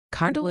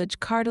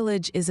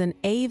Cartilage is an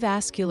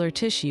avascular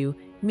tissue,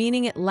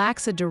 meaning it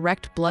lacks a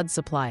direct blood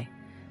supply.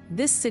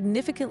 This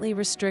significantly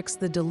restricts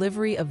the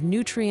delivery of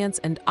nutrients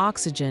and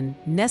oxygen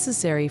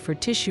necessary for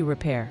tissue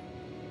repair.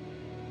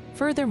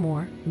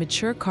 Furthermore,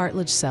 mature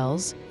cartilage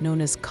cells,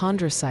 known as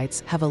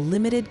chondrocytes, have a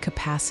limited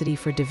capacity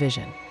for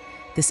division.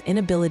 This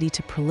inability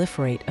to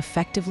proliferate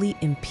effectively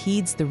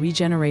impedes the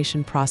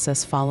regeneration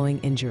process following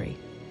injury.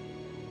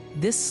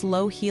 This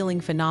slow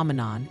healing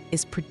phenomenon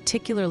is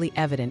particularly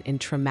evident in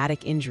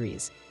traumatic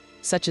injuries,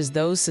 such as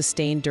those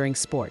sustained during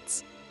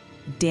sports.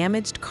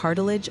 Damaged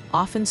cartilage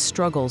often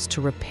struggles to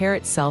repair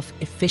itself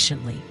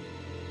efficiently.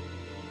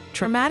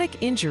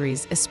 Traumatic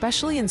injuries,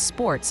 especially in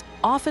sports,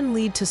 often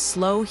lead to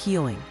slow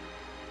healing.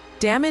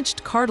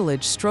 Damaged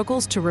cartilage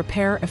struggles to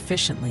repair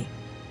efficiently.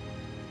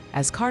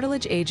 As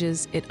cartilage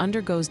ages, it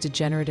undergoes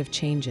degenerative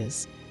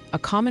changes. A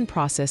common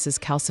process is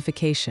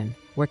calcification,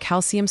 where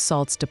calcium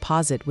salts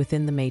deposit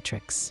within the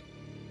matrix.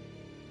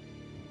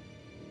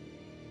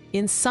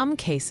 In some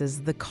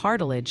cases, the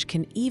cartilage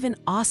can even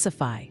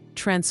ossify,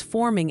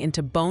 transforming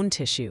into bone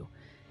tissue.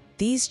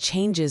 These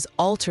changes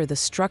alter the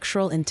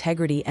structural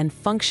integrity and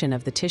function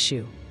of the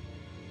tissue.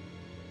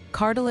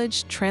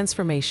 Cartilage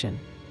transformation.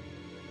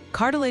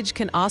 Cartilage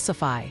can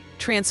ossify,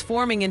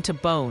 transforming into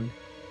bone.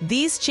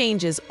 These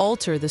changes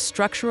alter the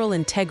structural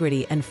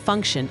integrity and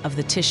function of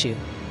the tissue.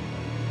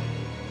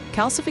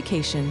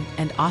 Calcification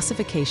and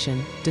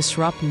ossification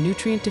disrupt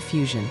nutrient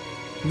diffusion,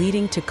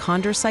 leading to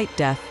chondrocyte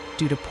death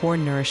due to poor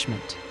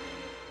nourishment.